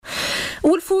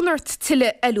Bhfuil fúnart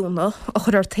tuile eilúna a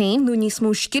chur ar tain nó níos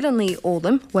mó scileannaí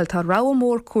ólam, bhfuil tá rá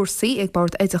mór cuasaí ag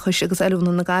bart éidechais agus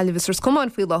eilúna na Gaillimh ars cumáin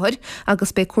faoi láthair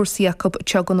agus be cuasaí acu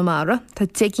teag na mara. Tá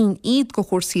deigín iad go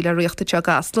chósaí le riachta teag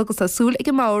gasla agus tásúil ag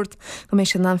máirt go mé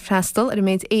sin an freistal ar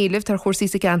méid éileh tar chósaí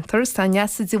sa gantar tá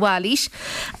neasa diháilís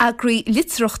agraí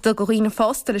litreachta go riine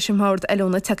fásta leis sem máirt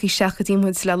eilúna taí seachadí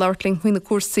muid le láirling chuoine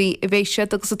cuasaí i bhéise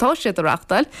agus atá sé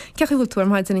arachtail. Ceach bhfuil túair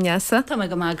maidid in neasa? Tá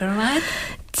go mágur maid.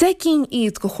 Deigín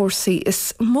iad go chósaí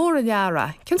is mór a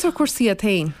leara. Cinn tar cuasaí a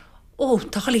tain?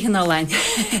 Tá cholí hin álein.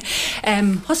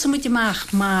 Hosa muid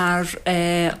amach mar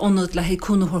onad le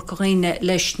cúnathir coghine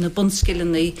leis na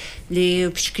bunscileannaí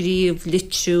léamh, scríomh,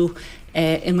 litú,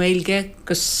 in Gaeilge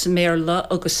agus méarla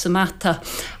agus samata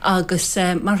agus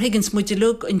mar higgins muid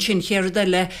lug an sin chéirde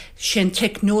le sin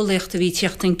technólacht a bhí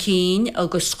teachtain cín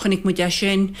agus chunig muid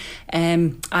sin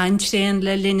einstein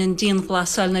le linn dín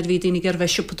glasal na bhí dína gur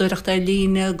bheith siúpadúireacht ar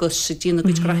líne agus dína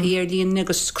go graí ar líne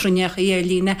agus cruneach ar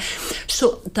líne.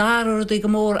 So dar ag go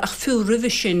mór ach fiú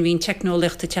rih sin hín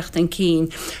technólacht a teachtain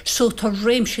cín. So tá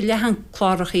réim se lehan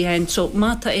chlárach í ein. So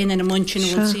mata ein na munsin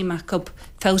bhfuil sí mac up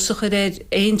fásacha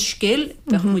ein skill,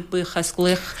 bheith muid buchas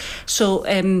glich. So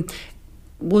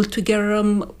bhfuil tú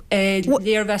gearm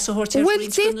léarheas a hórte. Bhfuil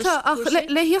títa ach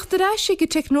le hiocht a sé go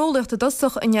technólacht a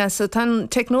dasach a neasa tan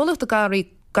technólacht a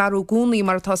garú gúnaí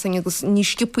mar tá agus ní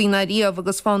sciúpaína riamh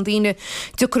agus fándíine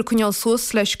duchar chuneal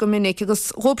suas leis go minic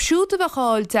agus thóbsúta bheith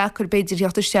cháil dechar beidir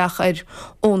riochtarteach ar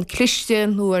ón cliste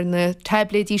nó ar na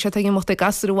tabletí se ag mocht a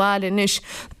gasarháile is.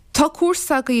 Tá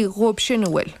cuasa go í dhób sin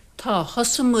bhfuil. Tá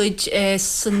thosamúid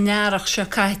san nearach se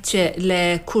caite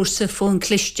le cuasa fón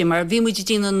cliste mar bhí muid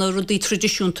dína na rudí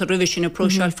tradiisiúnta rih sin na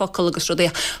próseáil focail agus rudé.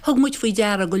 Thug muid faoi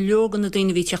deara go leorgan na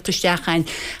daine bhí teachtarteachain.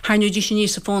 Tharniú dí sin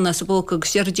níos sa fóna sa bóca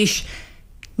agus ar dís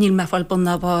níl meáil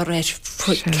buna bhar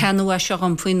ceanú se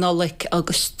an faoi nolaigh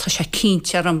agus tá sé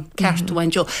cínte ar an ceartúhain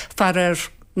jo farar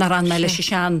na ran meile se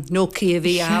sean Nokia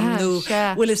bhí amnú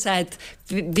bhfuil said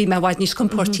bhí me bhaid níos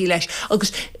comportí leis.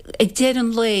 Agus ag déir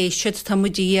an lé siad tá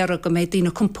muid dhéar go méid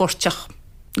dína comporteach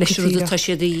leis rúda tá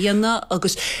siad dhéana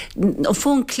agus ó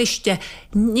fón cliste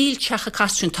níl teach a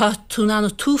casún tá túna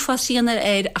túfasíana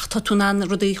ach tá túna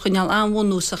rudaí chuneal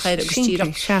anhúsach ar agus tíra.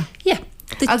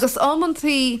 Agus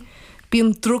ámantí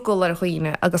bíon drúgal ar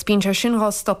chuoine agus bíon se sin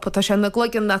stoppa tá sé na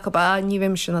gloigean nach ní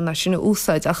bhím sin na sinna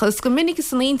úsáid achas go minic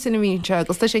san líontain bhíonse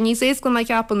agus tá sé níos éca na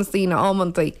ceapan tína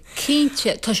ámantaí.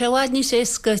 Cínte tá sé bháid níos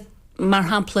éca mar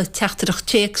hampla teachtarach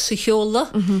téag sa cheola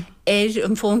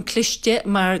an fón cliste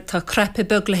mar tá crepe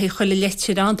begla hé choile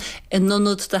letirán in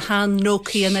nunod de há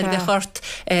Nokia ar bheith hart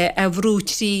a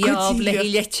bhrútí le hé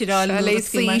letirán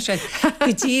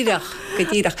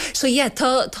godíireach. So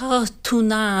tá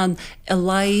túnán a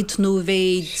leid nó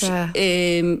bhéid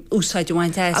úsáid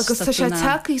bhaint agus tá sé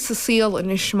takeí sa síal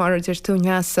in is mar idir tú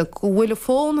neasa go bhfuil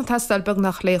fón a tastal beg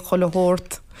nach le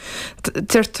chollehort.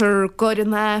 Tirtar goir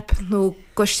an app nó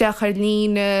goisteach ar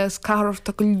líne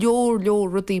carta go leor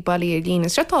rudaí bailí ar líne.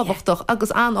 Se táhachtach agus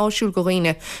an áisiúr go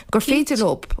riine gur féidir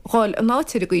op gáil an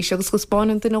áitiir go is agus go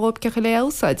spáin duna op cecha le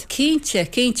ásaid. Cínte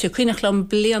chuoinech le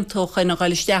bliantócha na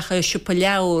gáilisteacha siúpa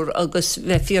leabhar agus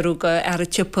bheith fiú go ar a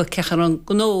tiúpa cechar an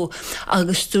gó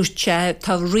agus dúirte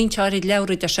tá rinteáid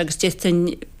leabhrid agus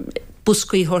détain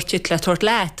buscaí hortit le tort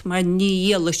leit mar ní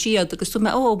dhéala siad agus tú me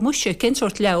muise cin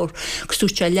sort leabhar gus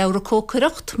túirte leabhar a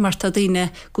cócaracht mar tá daoine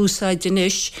gúsáidin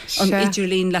is an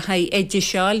idirlín le ha éidir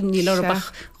seáil ní lebach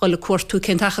gáil cuairtú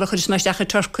cin tachar chus meis decha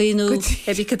tarcaínú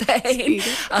hebí go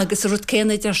agus rud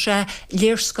céna idir se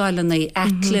léirscáilena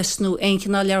eclis nó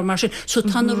eincinná leabhar mar sin. So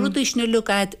tá na rudíisna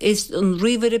lugaid is an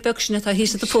riomhar a beagsinna tá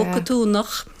hísa a fóca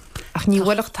túnach. Ach ní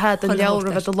bhfuilach tá an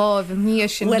leabhar bheith a láh ní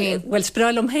sin. Well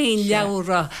spráil héin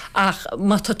leabhra ach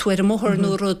mata tú ar móthir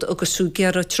nó rud agus sú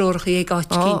gearra troracha ag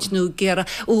áit cinú gearra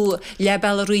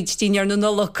lebel a ruid tíar na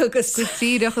nolach agus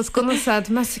tíachchas gunnaad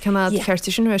me canad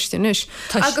cheirte sin weistin is.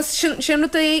 Agus sin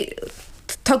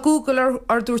tá Google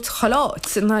ar dúirt chaláit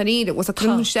sin na ríide was a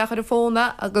cruúisteach ar a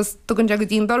fóna agus tugann deag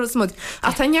dín doras mud.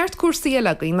 A tá neart cuasaí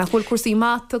eilagaí nach bhfuil cuasaí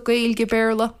mata Gaeilge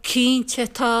béarla. Cínte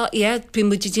tá bí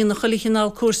muid dína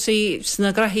cholichinál cuasaí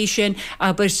sna grathí sin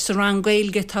a bar sa rang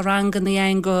Gaeilge tá rangan na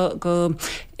ein go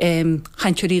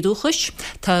chaintúí dúchas,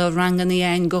 tá rangan na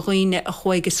ein go chuoine a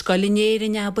chuige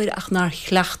scoilinéirin abair ach nar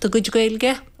chleachta go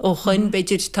Gaeilge ó chuin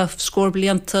beidir tá scór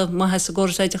blianta maithe sa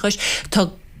gcórasáide chus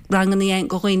tá rangan í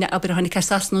go chuoine aber tháinig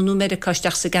casasna nó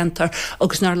Americasteach sa gantar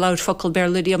agus nar leabhar focail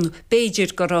bearlaíamnú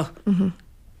béidir go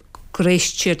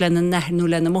réistíir lena nehnú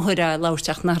lena mothra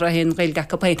láirteach nach rahéin Gaeilge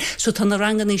capéin. So tá na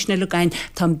rangan níos na lugain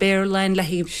tá Bearline le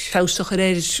hí fásach ar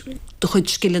do chuid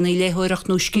skillan í léthóireach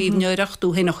nó scríbneoireach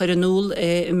dú héna chuir an núl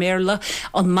méla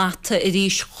an mata i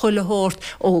ríis chollehort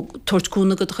ó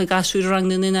tuairtcúna go chu gasú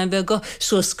rangna in an bhega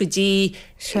suas go dtí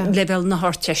level na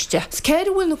hartteiste.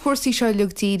 Céir bhfuil na cuasaí seo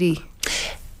leagtíí?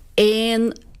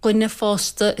 Éon gcuine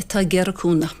fásta itá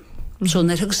gearacúna. So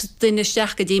na agus duine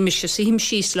isteach go dtíime se sa him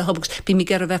síos le habgus bí mi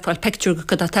gar a bheitfáil picture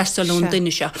go a testalún duine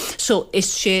se. So is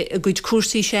sé a gcuid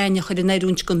cuasaí séine chuir a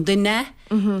neirúint gon duine,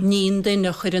 níon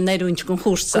duine chuir a neirúint gon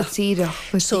chósa.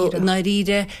 So na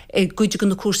ríre gcuide gon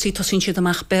na cuasaí tá sin siad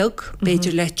amach beg,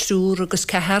 beidir le trúr agus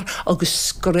cethir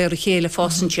agus go réir a chéile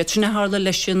fásan siad. Sinna hála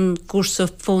leis an cuasa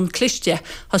fón cliste,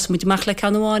 has muid amach le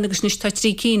canháin agus níos tá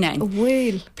trí cínein.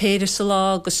 Bhfuil. Péidir sa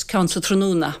lá agus cansa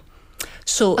tróna.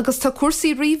 So agus tá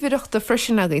cuasaí riomhaireachta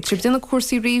freisin agaid, tríb duna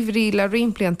cuasaí riomhairí le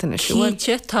riomhbliantana siúil.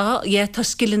 Cínte tá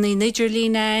skillan í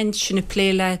Nidirlín sinna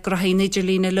pléile graí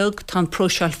Nidirlína lug tá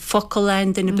próseáil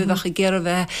focail duna bheitcha ggéar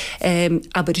bheith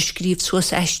aber i scríomh suas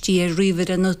eistí a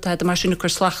riomhaireanú tá mar sinna chur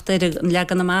slachta an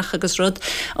legan amach agus rud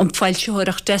an fáil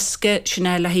seoireach deisce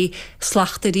sinna le hí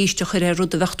slachta ríiste chuir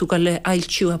rud a bhechtú go le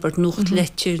ailtiú aber nucht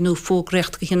letir nó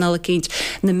fógreacht go chinala cinint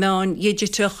na meán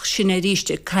idirteach sinna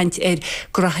ríiste caint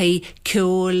graí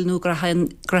ceol nó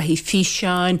graí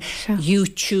físeáin,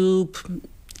 YouTube,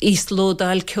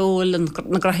 Íslódáil ceol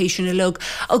na graí sinna lug.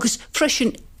 Agus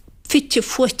freisin fitte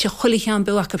fuite cholichan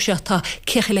behacha se tá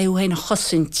cecha le héna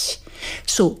chosint.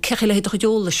 So cecha le go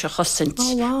deola se chosint.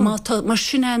 Mar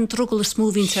sinna an druggal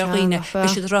smóvín teghine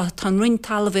be rá tá rin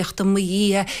talvecht a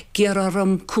mí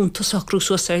geararm cúntasacrú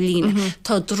suas lína.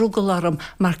 Tá druggal arm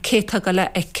mar céta go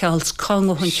le eceals can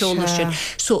go hunn teola sin.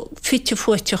 So fitte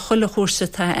fuite chollachúsa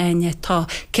tá aine tá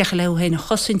cecha le héna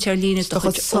chosint lína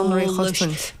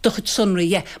dochud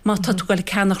sunraí, má tá tú go le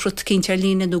cenach rud cinn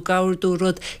lína nó gairú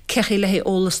rud cechi le hé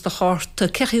ólas de háta,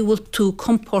 cechi bhfuil tú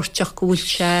compórteach go bhfuil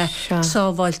se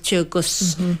sábhailte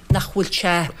agus nachhfuil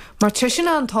se. Mar te sin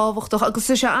an táhachtach agus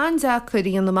is se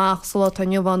andeacurí an amach salá tá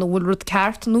neomhán bhfuil rud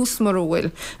ceart nús mar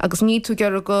bhfuil agus ní tú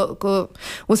gear go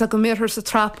was a go méthir sa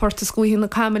tráport a scuhíí na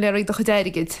camiléirí do chu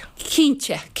déirigiid.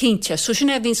 Cínte, so sin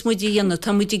víns muidí dhéanana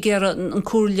tá muidí ggéar an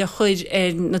cúrla chuir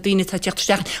na daine tá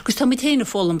teachsteach, agus tá mit héanana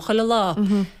fólam chola lá.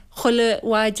 Cholle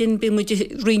waidin bí mu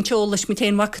rinteolalas mi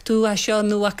téin wacatú a seo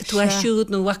nó wacatú a siúd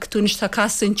nó wacatúnis tá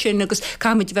casan sin agus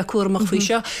camid bheith cuaach fao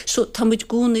seo. So tá muid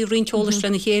gúnaí rinteolalas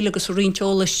lena chéile agus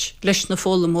rinteolalas leis na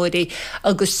fóla móirí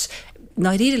agus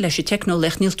ná ríre leis sé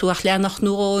technolech níl tú ach leannach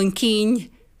nó an cín.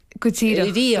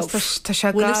 Gotíre Tá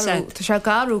se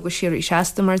garú go sií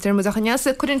seasta mar derrma a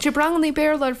neasa chuinn si branganí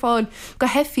bélar fáil go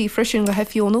hefií freisin go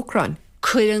hefiíón Ucrain.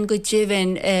 Cuiran go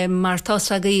ddíhann mar tá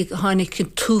agaí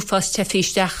tháinig túfas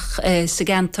tefiisteach sa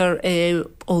gantar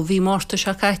ó bhí mórta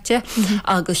seáite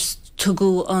agus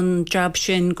tugu an job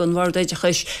sin gon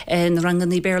bhardaideachis na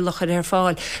ranganí béarlachar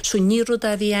fáil. So níú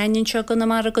a bhí ainn se go na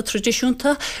mar go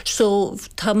tradiisiúnta, so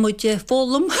tá muide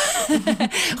fólam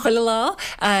chuile lá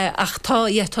ach tá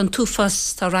an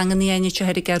túfas tá ranganí aine se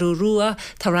heidir garú ruúa,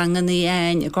 tá ranganí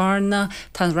ain a gána,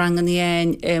 tá ranganí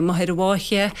ain mohéir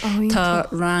bháiche, tá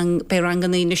bé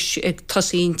ranganí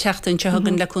tasín teachtain se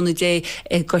hagan leúna dé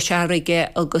go seige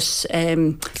agus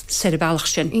cerebálach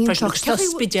sin.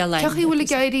 Bhfuil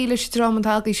gaiirí leis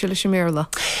drámantágaí se leis méla.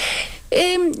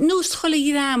 Nús chola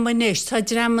rámanis, tá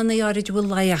dramanna áid bhfuil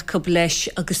leiachab leis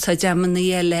agus tá demanna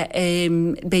eile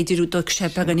beidirú do sé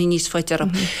began í níos fáidir.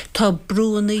 Tá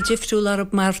brúna difriúil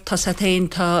arab mar tá sa tain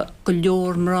tá go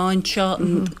leor mráinseo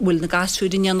bhfuil na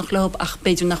gasúidir neannach lehab ach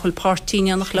beidir nachhfuil pártíí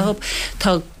neannach lehab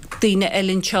tá daine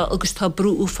eilinse agus tá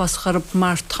brú fas charb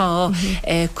mar tá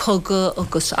coga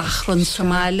agus achran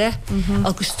Somáile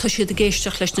agus tá siad a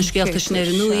géisteach leis na scéalta sin ar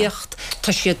an nuíocht,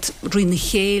 tá siad roiine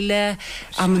chéile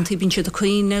amantí bín siad a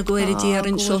chuoine go éidir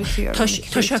díarann so tá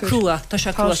se crua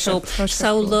so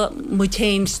saola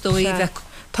mutéim stoi bheith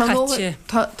Tá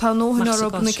nóhan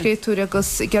arab na créúir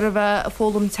agus gar bheith a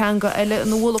fólam teanga eile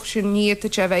an bhach sin níta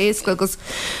te bheith éca agus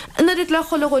ina le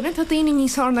choáin tá daoine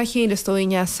níosá chéile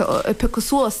stoine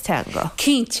picosúas teanga.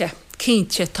 Cínte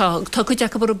tá go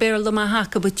deach bar béla a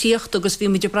hacha ba tíocht agus bhí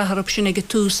muidir bratharb sin ige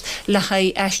túús le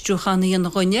chaid eistrúchannaí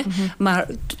an ghine, mar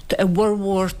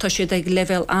warhór tá sé ag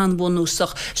level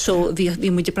anbunúsach, so bhí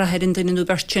muidir brathirn daine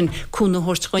bertin cúna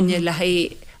hórtghine le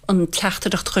an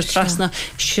teachtarcht chuir trasna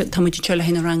tá muidir teile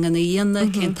héna ranganna íana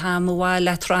cén tá bháil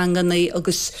le ranganna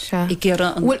agus i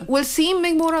ggéire an. Bhfuil sí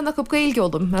mé mór annach go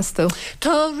gailgeodm meú.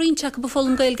 Tá rionteach go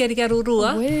fálam gail geir garú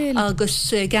ruá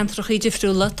agus gantrach í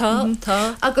difriúla tá.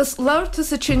 Agus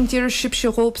láirtas a sin díir sib se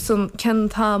rópsan cen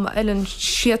tám eilen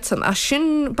sian a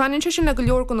sin banin sin le go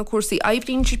leor gona cuasaí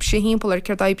aibrín sib sé hímpel ar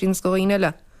ceir aibrín go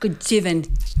ile. Go ddíhann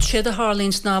siad a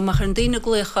Harlíns ná mar an daine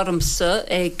gléich armsa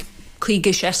ag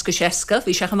chuige seaca,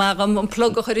 bhí se mar an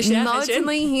plug chuir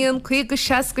híon chuige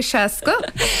seaca.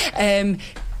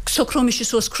 So chromis is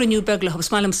soos cruniú begla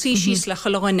hobs malam síís le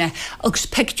choláine agus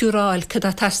pectúráil cad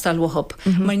a testal wahab.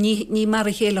 Mar ní mar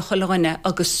a héle choláine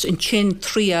agus an chin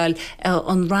trial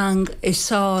an rang is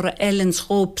sára Ellens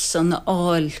Hopes an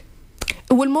áil.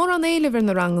 Bhfuil mór an éilehar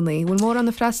na ranganí, bhfuil mór an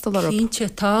na freistal ar. Fínte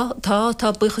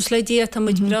tá buchas le dí tá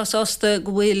muid bras ásta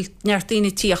bhfuil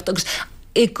nearttíine tíocht agus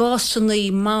I gásannaí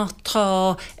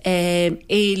mátá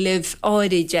éileh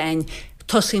áidein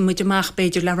tosí muid amach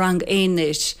beidir le rang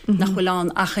éis nach bhfuil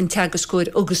an achan teagascúir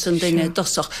agus an duine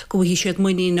dosach go hí siad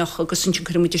muoíach agus an sin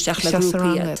muidir seach le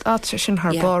grúpiad. Sin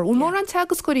thbar. Bhfuil mór an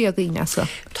teagascúirí a gíneasa?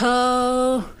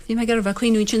 Tá bhí me gar bh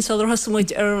cuioinú sin sal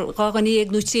hasamid ar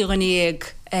gáganíag nó tíganíag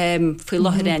fwy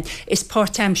lochrein is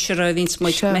part-time sure vins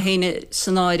muid me héine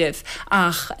sanáirih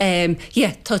ach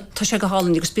tá sé go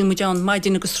hálan agus bí mu an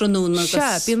maidin agus trúna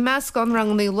bí meas gan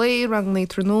rangnaí le rangnaí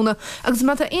trúna agus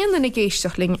mat éana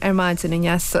géisteachling maidin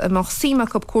inheas amach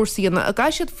síach op cuasaíanna a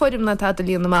gaiisiad foiidir na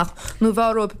tadalíon amach nó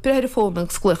bharó breir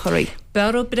fónach scluchaí.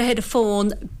 Baró breir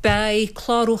fón bei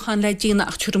chláúchan le dína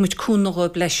ach tuú muid cúnaá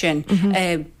ble sin.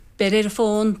 Beir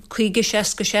fón chuige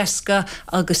seaca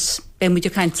agus be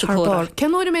muidir caiint sa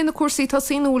Ken óir mé na cuasaí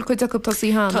tasíúil chu deach tasí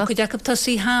hána? Tá chu deach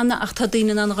tasí hána ach tá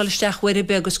daine an gáilisteach bhuiir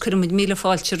be agus chum míle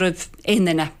fáilte rih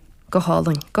éine.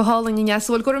 Goáling in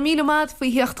neashfuil gur míle mád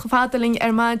faoi hiocht gefádaling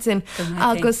maidin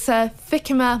agus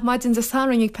fiime maidin de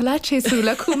sáing peléisiú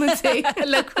le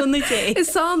chunaté.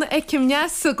 Is sána icim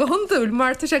neasa go hunúil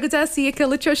marta se go deí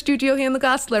le stúdio hí na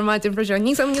gaslar maidin fre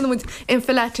níos am muid in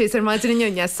filéis maidin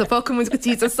inne sa fá muid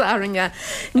gotí a sáringe.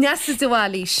 Neasa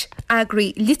dohálís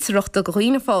agraí litreachta go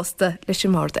roioine fásta leis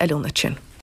sin mát eúna sin.